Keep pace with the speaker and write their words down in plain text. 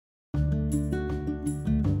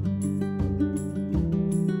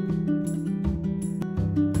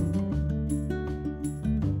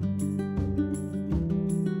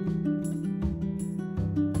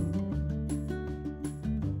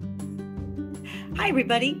Hi,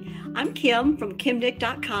 everybody. I'm Kim from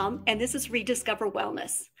kimnick.com, and this is Rediscover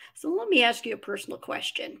Wellness. So let me ask you a personal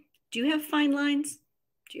question. Do you have fine lines?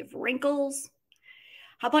 Do you have wrinkles?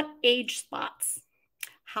 How about age spots?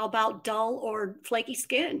 How about dull or flaky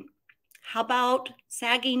skin? How about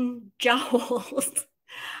sagging jowls?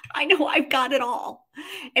 I know I've got it all.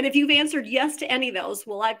 And if you've answered yes to any of those,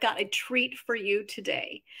 well, I've got a treat for you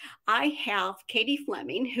today. I have Katie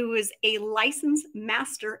Fleming, who is a licensed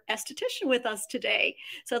master esthetician with us today.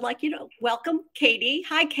 So I'd like you to welcome Katie.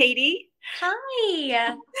 Hi, Katie.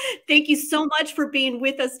 Hi. Thank you so much for being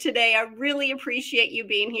with us today. I really appreciate you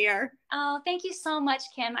being here. Oh, thank you so much,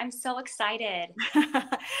 Kim. I'm so excited.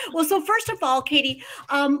 Well, so first of all, Katie,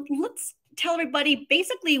 let's tell everybody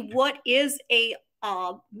basically what is a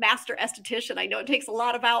master esthetician. I know it takes a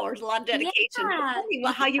lot of hours, a lot of dedication. But Yeah. tell me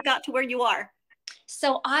how you got to where you are.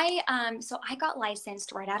 So I got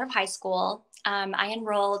licensed right out of high school. I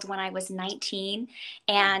enrolled when I was 19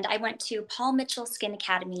 and I went to Paul Mitchell Skin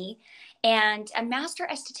Academy. And a master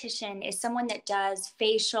esthetician is someone that does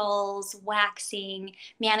facials, waxing,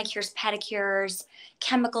 manicures, pedicures,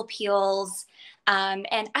 chemical peels.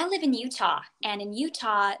 And I live in Utah. And in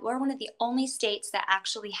Utah, we're one of the only states that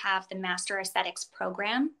actually have the Master Aesthetics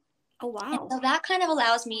program. Oh, And wow. so that kind of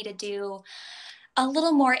allows me to do a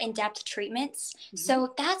little more in-depth treatments.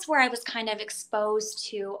 So that's where I was kind of exposed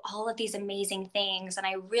to all of these amazing things. And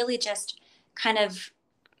I really just kind of,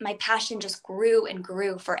 my passion just grew and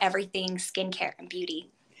grew for everything skincare and beauty.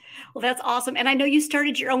 Well, that's awesome. And I know you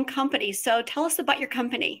started your own company. So tell us about your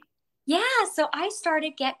company. Yeah, so I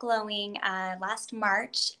started Get Glowing last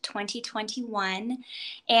March 2021.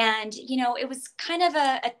 And, it was kind of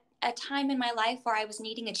a time in my life where I was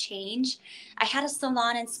needing a change. I had a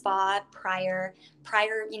salon and spa prior,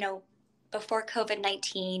 before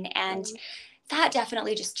COVID-19. And that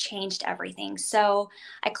definitely just changed everything. So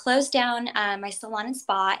I closed down my salon and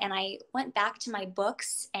spa and I went back to my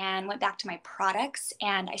books and went back to my products.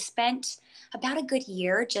 And I spent about a good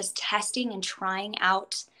year just testing and trying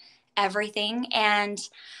out everything. And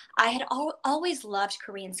I had always loved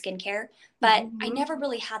Korean skincare, but I never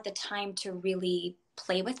really had the time to really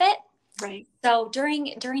play with it. Right. So during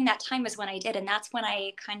that time is when I did, and that's when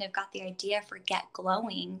I kind of got the idea for Get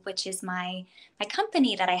Glowing, which is my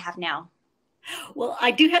company that I have now. Well,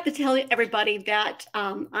 I do have to tell everybody that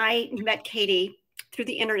I met Katie through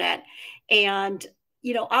the internet, and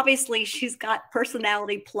obviously she's got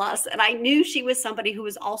personality plus, and I knew she was somebody who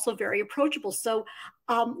was also very approachable. So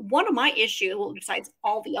one of my issues, well, besides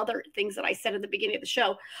all the other things that I said at the beginning of the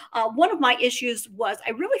show, one of my issues was I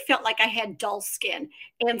really felt like I had dull skin.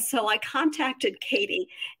 And so I contacted Katie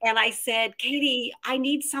and I said, Katie, I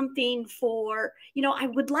need something for, I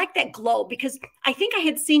would like that glow, because I think I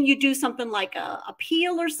had seen you do something like a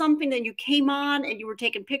peel or something, and you came on and you were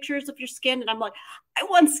taking pictures of your skin. And I'm like, I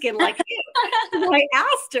want skin like you. So I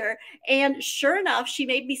asked her, and sure enough, she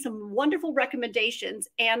made me some wonderful recommendations.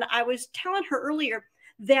 And I was telling her earlier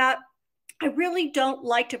that I really don't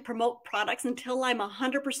like to promote products until I'm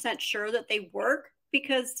 100% sure that they work,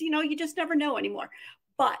 because, you just never know anymore.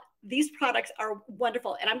 But these products are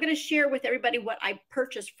wonderful. And I'm going to share with everybody what I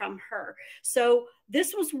purchased from her. So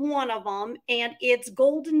this was one of them, and it's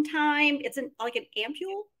Golden Time. It's like an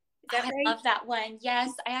ampule. Is that I right? love that one.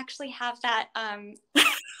 Yes, I actually have that.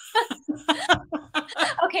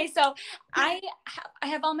 Okay, so I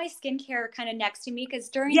have all my skincare kind of next to me because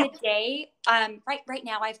during Yes. the day, right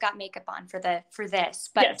now I've got makeup on for this,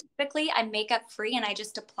 but Yes. typically I'm makeup free and I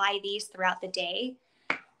just apply these throughout the day.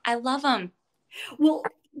 I love them. Well,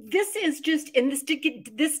 this is just, and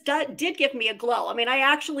did give me a glow. I mean, I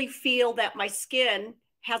actually feel that my skin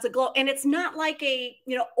has a glow, and it's not like a,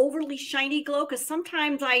 overly shiny glow, because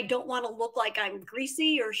sometimes I don't want to look like I'm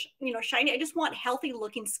greasy or, shiny. I just want healthy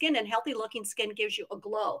looking skin, and healthy looking skin gives you a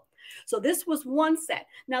glow. So this was one set.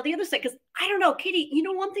 Now the other set, because I don't know, Katie,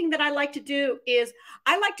 one thing that I like to do is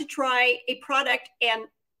I like to try a product and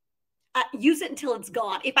use it until it's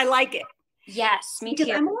gone, if I like it, Yes, me because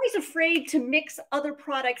too. I'm always afraid to mix other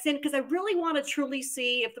products in, because I really want to truly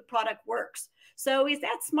see if the product works. So is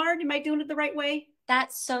that smart? Am I doing it the right way?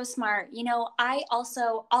 That's so smart.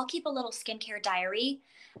 I'll keep a little skincare diary.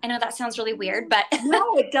 I know that sounds really weird, but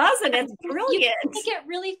No, it doesn't. It's you can brilliant. make it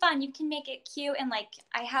really fun. You can make it cute. And like,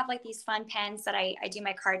 I have like these fun pens that I do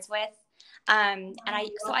my cards with.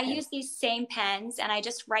 So I use these same pens and I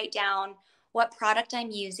just write down what product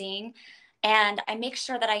I'm using. And I make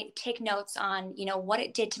sure that I take notes on, what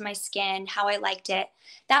it did to my skin, how I liked it.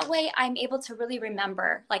 That way I'm able to really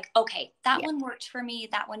remember, like, okay, that Yeah. one worked for me,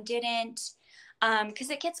 that one didn't. Because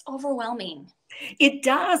it gets overwhelming. It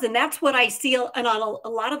does. And that's what I see and on a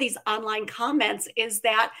lot of these online comments is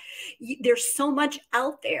that there's so much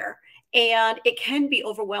out there and it can be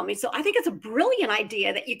overwhelming. So I think it's a brilliant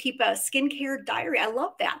idea that you keep a skincare diary. I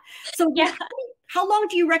love that. So Yeah. how long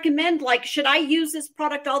do you recommend? Like, should I use this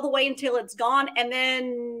product all the way until it's gone and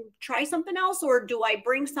then try something else? Or do I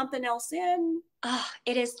bring something else in? Oh,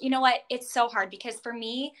 it is, you know what? It's so hard because for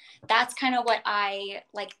me, that's kind of what I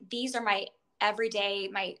like. These are my everyday,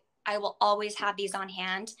 I will always have these on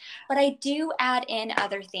hand, but I do add in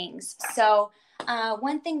other things. So,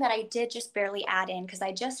 one thing that I did just barely add in, because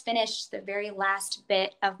I just finished the very last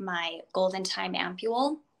bit of my Golden Time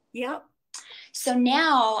ampule. Yep. So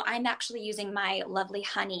now I'm actually using my lovely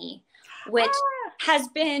honey, which has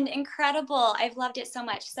been incredible. I've loved it so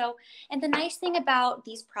much. So, and the nice thing about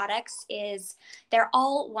these products is they're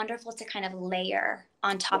all wonderful to kind of layer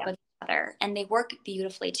on top of each other, and they work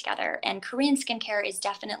beautifully together. And Korean skincare is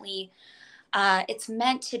definitely, it's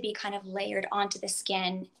meant to be kind of layered onto the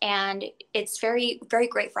skin, and it's very, very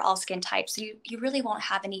great for all skin types. So you really won't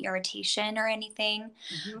have any irritation or anything.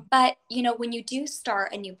 Mm-hmm. But, you know, when you do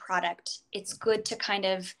start a new product, it's good to kind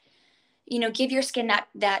of, you know, give your skin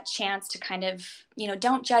that chance to kind of, you know,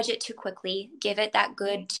 don't judge it too quickly. Give it that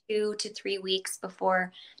good 2 to 3 weeks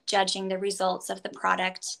before judging the results of the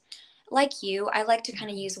product. Like you, I like to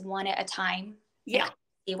kind of use one at a time. Yeah. And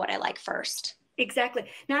see what I like first. Exactly.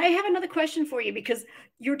 Now I have another question for you because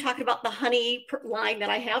you're talking about the honey line that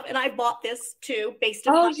I have, and I bought this too based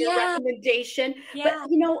upon your recommendation. Yeah. But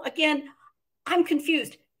you know, again, I'm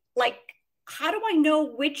confused. Like, how do I know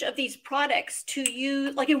which of these products to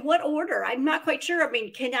use? Like, in what order? I'm not quite sure. I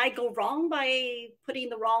mean, can I go wrong by putting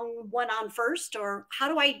the wrong one on first, or how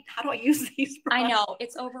do I use these products? I know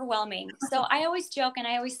it's overwhelming. So I always joke and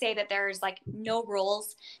I always say that there's like no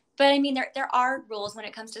rules. But I mean, there are rules when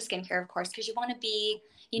it comes to skincare, of course, because you want to be,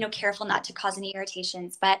 you know, careful not to cause any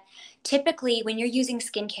irritations. But typically when you're using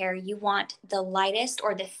skincare, you want the lightest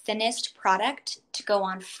or the thinnest product to go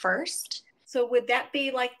on first. So would that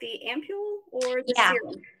be like the ampule or the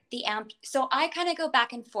serum? The So I kind of go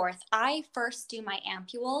back and forth. I first do my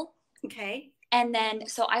ampule. Okay. And then,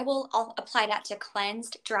 so I'll apply that to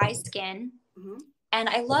cleansed, dry skin. Mm-hmm. And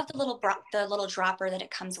I love the little dropper that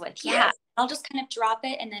it comes with. Yeah. Yes. I'll just kind of drop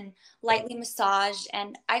it and then lightly massage.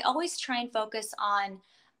 And I always try and focus on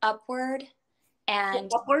upward and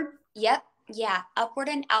upward. Yep. Yeah. Upward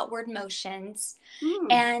and outward motions.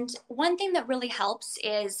 And one thing that really helps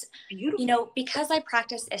is, you know, because I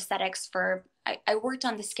practice aesthetics I worked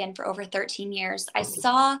on the skin for over 13 years. I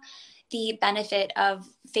saw the benefit of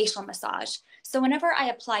facial massage. So whenever I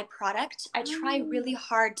apply product, I try really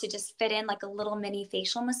hard to just fit in like a little mini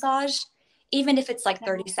facial massage, even if it's like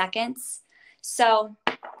 30 seconds. So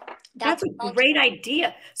that's a great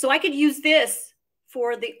idea. So I could use this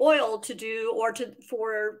for the oil to do, or to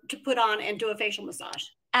put on and do a facial massage.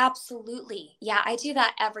 Absolutely. Yeah, I do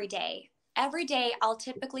that every day. Every day I'll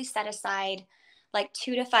typically set aside like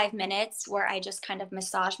 2 to 5 minutes where I just kind of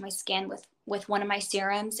massage my skin with one of my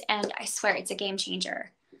serums, and I swear it's a game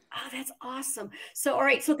changer. Oh, that's awesome. So, all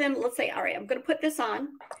right. So then let's say, all right, I'm going to put this on.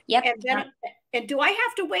 Yep. And then, and do I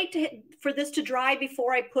have to wait for this to dry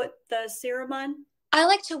before I put the serum on? I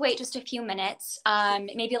like to wait just a few minutes,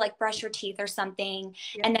 maybe like brush your teeth or something,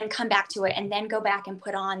 and then come back to it, and then go back and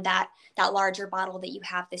put on that larger bottle that you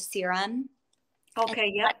have the serum.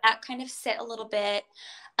 Okay. Yeah. Let that kind of sit a little bit.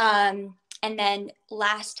 And then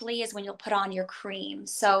lastly is when you'll put on your cream.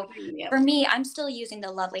 So for me, I'm still using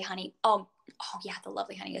the Lovely Honey. Oh yeah, the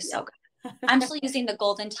Lovely Honey is so good. I'm still using the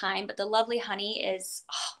Golden Time, but the Lovely Honey is,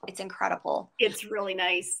 it's incredible. It's really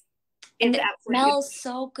nice. And it smells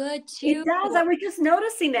so good too. It does. I was just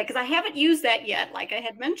noticing that because I haven't used that yet, like I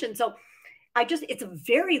had mentioned. So it's a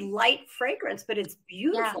very light fragrance, but it's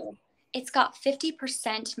beautiful. Yeah. It's got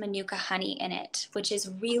 50% Manuka honey in it, which is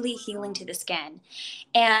really healing to the skin.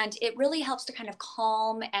 And it really helps to kind of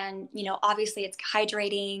calm, and, you know, obviously it's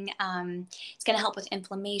hydrating. It's going to help with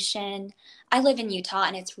inflammation. I live in Utah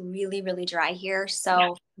and it's really, really dry here.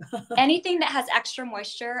 So anything that has extra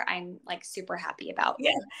moisture, I'm like super happy about.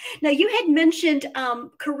 Yeah. Now you had mentioned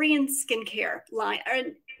Korean skincare line,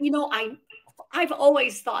 and, you know, I've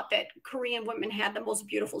always thought that Korean women had the most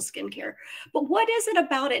beautiful skincare, but what is it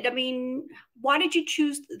about it? I mean, why did you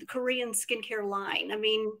choose the Korean skincare line? I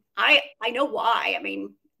mean, I know why. I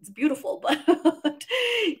mean, it's beautiful, but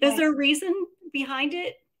is there a reason behind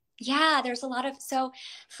it? Yeah, there's a lot of, so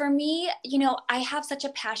for me, you know, I have such a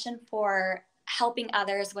passion for helping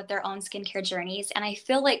others with their own skincare journeys. And I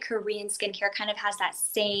feel like Korean skincare kind of has that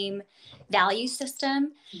same value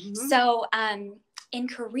system. So, in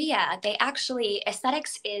Korea, they actually,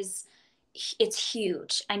 aesthetics is it's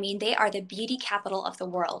huge. I mean, they are the beauty capital of the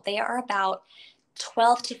world. They are about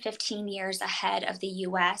 12 to 15 years ahead of the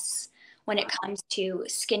US when it comes to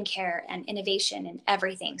skincare and innovation and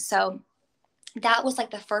everything. So that was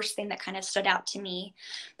like the first thing that kind of stood out to me.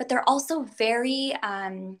 But they're also very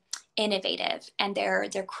innovative, and they're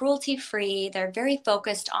cruelty free. They're very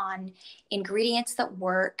focused on ingredients that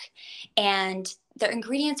work, and their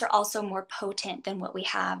ingredients are also more potent than what we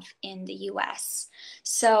have in the US.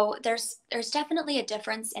 So there's definitely a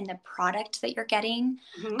difference in the product that you're getting.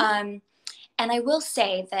 Mm-hmm. And I will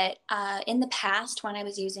say that in the past, when I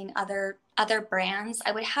was using other brands,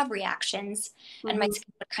 I would have reactions, and my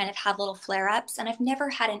skin would kind of have little flare-ups. And I've never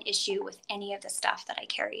had an issue with any of the stuff that I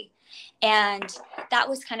carry. And that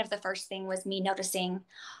was kind of the first thing, was me noticing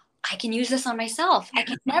I can use this on myself. I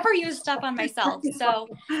can never use stuff on myself. So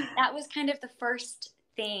that was kind of the first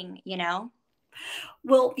thing, you know?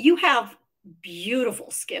 Well, you have beautiful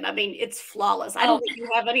skin. I mean, it's flawless. I don't think you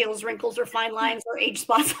have any of those wrinkles or fine lines or age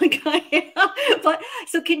spots like I have. But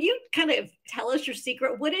so can you kind of tell us your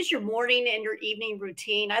secret? What is your morning and your evening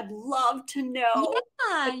routine? I'd love to know.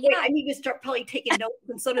 Yeah, Wait, yeah. I need to start probably taking notes,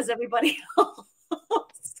 and so does everybody else.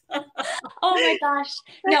 Oh my gosh.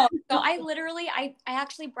 No. So I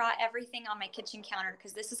actually brought everything on my kitchen counter,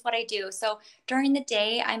 because this is what I do. So during the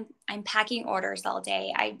day, I'm packing orders all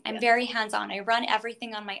day. I'm very hands-on. I run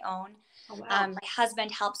everything on my own. Oh, wow. My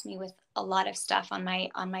husband helps me with a lot of stuff on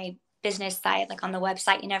my business side, like on the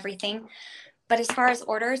website and everything. But as far as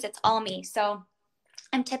orders, it's all me. So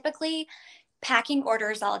I'm typically packing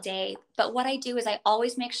orders all day. But what I do is I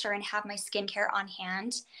always make sure and have my skincare on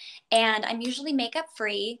hand. And I'm usually makeup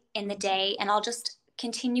free in the day, and I'll just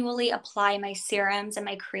continually apply my serums and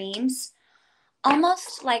my creams,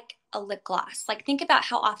 almost like a lip gloss. Like, think about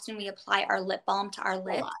how often we apply our lip balm to our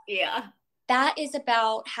lips. Yeah. That is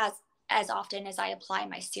about as often as I apply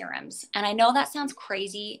my serums. And I know that sounds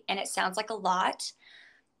crazy and it sounds like a lot,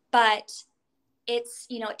 but it's,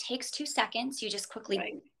 it takes 2 seconds. You just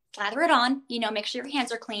quickly slather it on, make sure your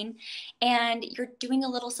hands are clean, and you're doing a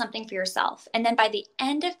little something for yourself. And then by the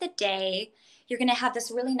end of the day, you're going to have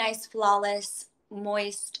this really nice, flawless,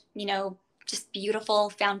 moist, just beautiful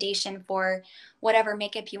foundation for whatever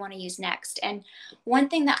makeup you want to use next. And one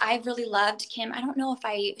thing that I've really loved, Kim, I don't know if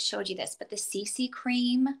I showed you this, but the CC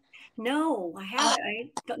cream. No, I haven't. I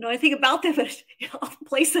don't know anything about them, but I'll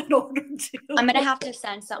place an order too. I'm going to have to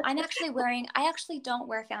send some. I actually don't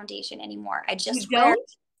wear foundation anymore. I just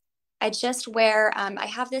wear, I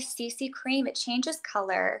have this CC cream. It changes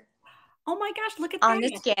color. Oh my gosh, look at on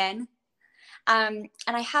that. the skin. And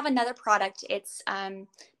I have another product. It's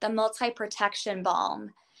the multi-protection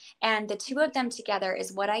balm. And the two of them together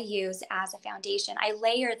is what I use as a foundation. I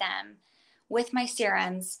layer them with my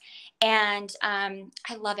serums, and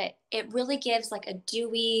I love it. It really gives like a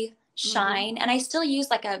dewy shine. And I still use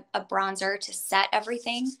like a bronzer to set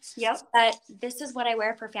everything. Yep. But this is what I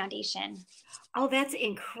wear for foundation. Oh, that's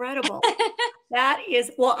incredible. That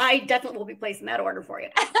is, well, I definitely will be placing that order for you,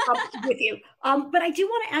 with you. But I do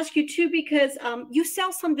want to ask you too, because you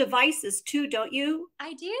sell some devices too, don't you?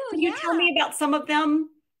 I do. Can you tell me about some of them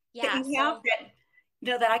that you have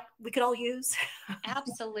that we could all use?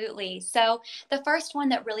 Absolutely. So the first one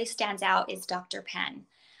that really stands out is Dr. Pen.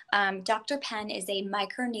 Dr. Pen is a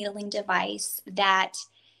microneedling device that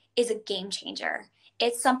is a game changer.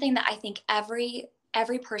 It's something that I think every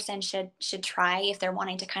person should try if they're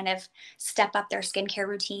wanting to kind of step up their skincare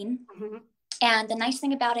routine. And the nice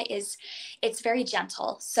thing about it is it's very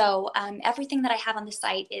gentle. So everything that I have on the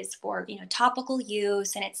site is for topical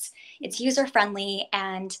use, and it's user friendly.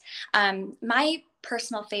 And my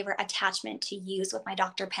personal favorite attachment to use with my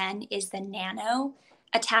Dr. Pen is the nano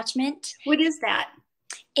attachment. What is that?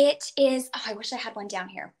 It is, I wish I had one down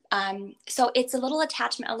here. So it's a little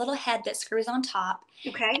attachment, a little head that screws on top.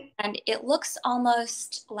 Okay. And it looks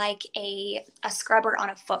almost like a scrubber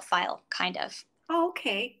on a foot file, kind of. Oh,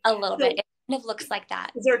 okay. A little bit. It kind of looks like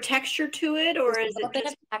that. Is there a texture to it, or is it a bit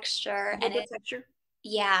of texture? And it's texture?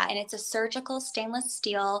 Yeah, and it's a surgical stainless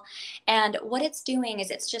steel. And what it's doing is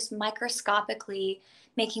it's just microscopically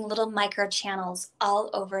making little micro channels all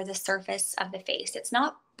over the surface of the face. It's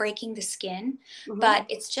not breaking the skin, but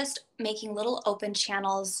it's just making little open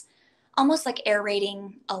channels, almost like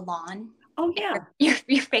aerating a lawn. Oh yeah,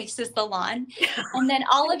 your face is the lawn, and then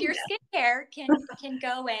all of your skincare can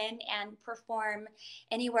go in and perform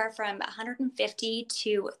anywhere from 150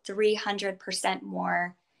 to 300%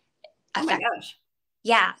 more effective. Oh my gosh!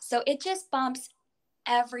 Yeah, so it just bumps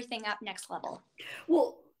everything up next level.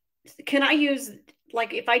 Well, can I use,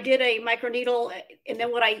 like, if I did a microneedle, and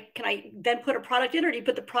then can I then put a product in, or do you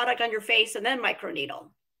put the product on your face and then microneedle?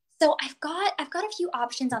 So I've got a few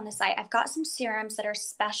options on the site. I've got some serums that are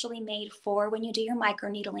specially made for when you do your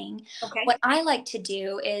microneedling. Okay. What I like to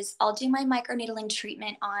do is I'll do my microneedling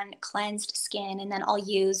treatment on cleansed skin, and then I'll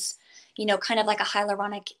use, kind of like a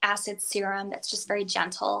hyaluronic acid serum that's just very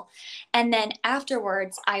gentle. And then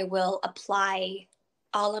afterwards, I will apply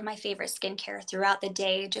all of my favorite skincare throughout the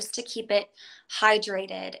day just to keep it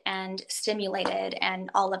hydrated and stimulated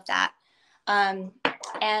and all of that. Um,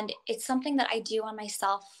 and it's something that I do on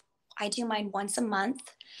myself. I do mine once a month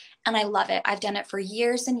and I love it. I've done it for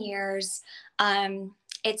years and years.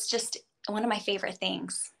 It's just one of my favorite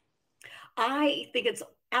things. I think it's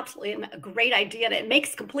absolutely a great idea, and it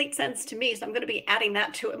makes complete sense to me. So I'm going to be adding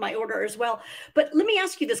that to my order as well. But let me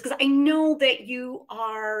ask you this, because I know that you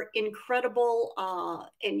are incredible,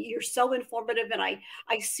 and you're so informative, and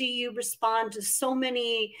I see you respond to so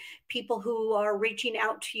many people who are reaching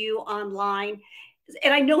out to you online.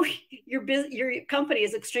 And I know your company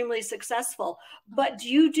is extremely successful, but do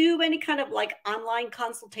you do any kind of like online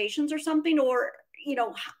consultations or something? Or,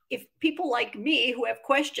 if people like me who have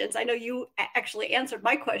questions, I know you actually answered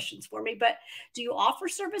my questions for me, but do you offer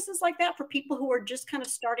services like that for people who are just kind of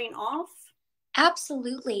starting off?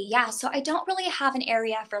 Absolutely. Yeah. So I don't really have an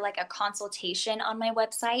area for like a consultation on my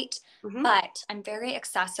website, Hmm. but I'm very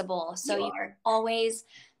accessible. So You you can are. always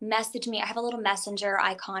message me. I have a little messenger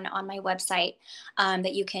icon on my website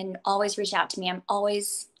that you can always reach out to me. I'm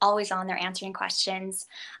always on there answering questions.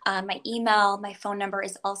 My email, my phone number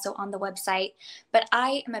is also on the website, but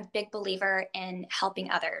I am a big believer in helping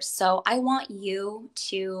others. So I want you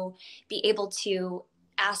to be able to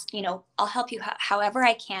ask, I'll help you however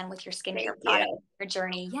I can with your skincare Thank product, you. your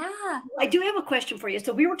journey. Yeah. I do have a question for you.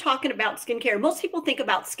 So we were talking about skincare. Most people think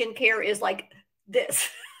about skincare is like this.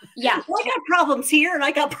 Yeah. Well, I got problems here and I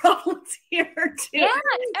got problems here too. Yeah.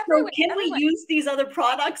 It's So everywhere. can we Everywhere. use these other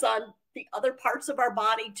products on the other parts of our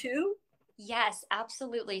body too? Yes,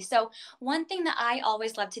 absolutely. So, one thing that I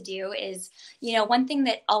always love to do is, one thing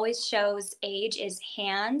that always shows age is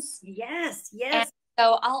hands. Yes, And yes.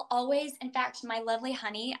 so I'll always, in fact, my lovely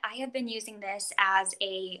honey, I have been using this as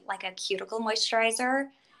a cuticle moisturizer,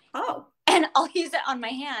 Oh, and I'll use it on my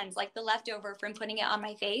hands, like the leftover from putting it on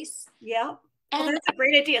my face. yeah. Oh, And that's a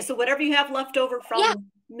great idea. So whatever you have left over yeah, from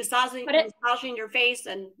massaging put it, massaging your face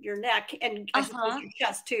and your neck, and I suppose uh-huh. your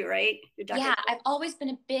chest too, right? Your Yeah, decollete. I've always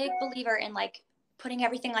been a big believer in like putting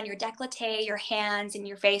everything on your décolleté, your hands, and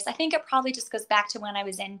your face. I think it probably just goes back to when I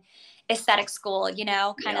was in aesthetic school, kind Yeah.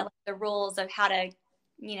 of like the rules of how to,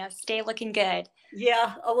 stay looking good.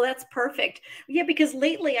 Yeah. Oh, well, that's perfect. Yeah, because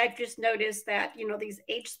lately I've just noticed that, these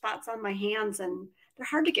age spots on my hands, and they're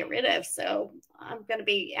hard to get rid of. So I'm going to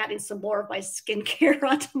be adding some more of my skincare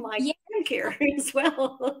onto my Yeah. skincare as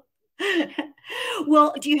well.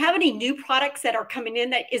 Well, do you have any new products that are coming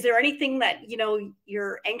in? That is there anything that,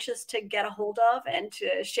 you're anxious to get a hold of and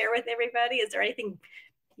to share with everybody? Is there anything,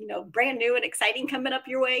 brand new and exciting coming up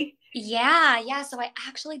your way? Yeah. So I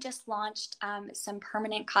actually just launched some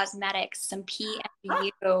permanent cosmetics, some Ah,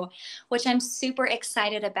 PMU, which I'm super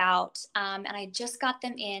excited about. And I just got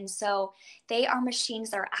them in. So they are machines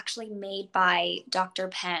that are actually made by Dr.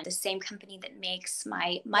 Penn, the same company that makes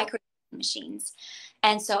my oh micro machines.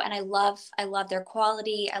 And I love their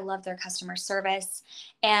quality. I love their customer service.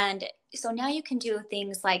 And so now you can do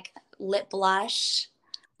things like lip blush,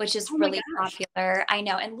 which is oh my really gosh. popular. I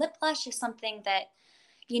know. And lip blush is something that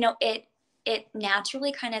it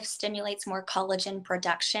naturally kind of stimulates more collagen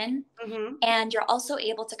production, Hmm. and you're also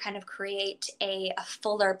able to kind of create a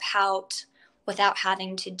fuller pout without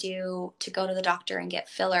having to go to the doctor and get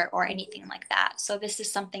filler or anything like that. So this is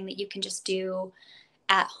something that you can just do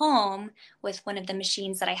at home with one of the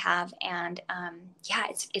machines that I have, and yeah,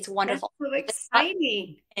 it's That's wonderful. so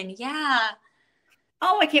exciting. And yeah.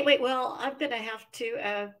 Oh, I can't wait. Well, I'm going to have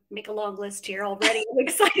to make a long list here already. I'm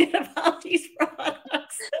excited about these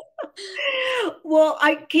products. Well,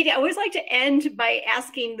 Katie, I always like to end by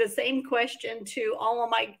asking the same question to all of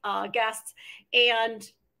my guests. And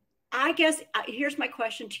I guess here's my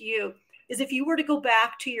question to you is if you were to go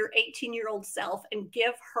back to your 18-year-old self and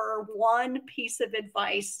give her one piece of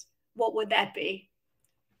advice, what would that be?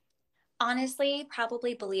 Honestly,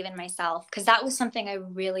 probably believe in myself, because that was something I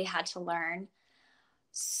really had to learn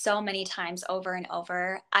so many times over and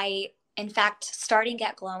over. In fact, starting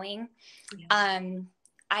Get Glowing, Yeah. um,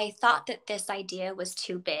 I thought that this idea was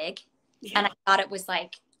too big. And Yeah. I thought it was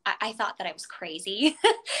like, I thought that I was crazy.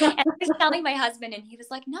 And I was telling my husband, and he was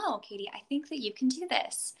like, no, Katie, I think that you can do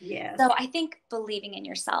this. Yes. So I think believing in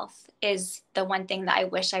yourself is the one thing that I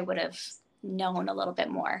wish I would have known a little bit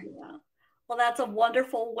more. Yeah. Well, that's a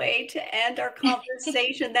wonderful way to end our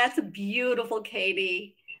conversation. That's beautiful,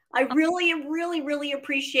 Katie. I really, really, really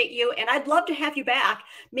appreciate you, and I'd love to have you back.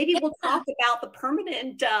 Maybe we'll Yeah. talk about the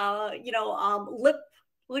permanent, lip.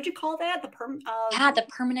 What would you call that? Yeah, the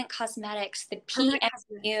permanent cosmetics, the Permanent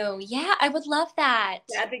cosmetic. PMU. Yeah, I would love that.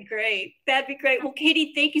 That'd be great. That'd be great. Well,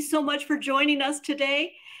 Katie, thank you so much for joining us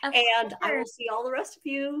today, Of and I will course. see all the rest of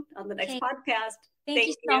you on the next Okay. podcast. Thank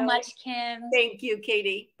you Thank so you. much, Kim. Thank you,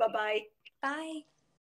 Katie. Bye bye. Bye.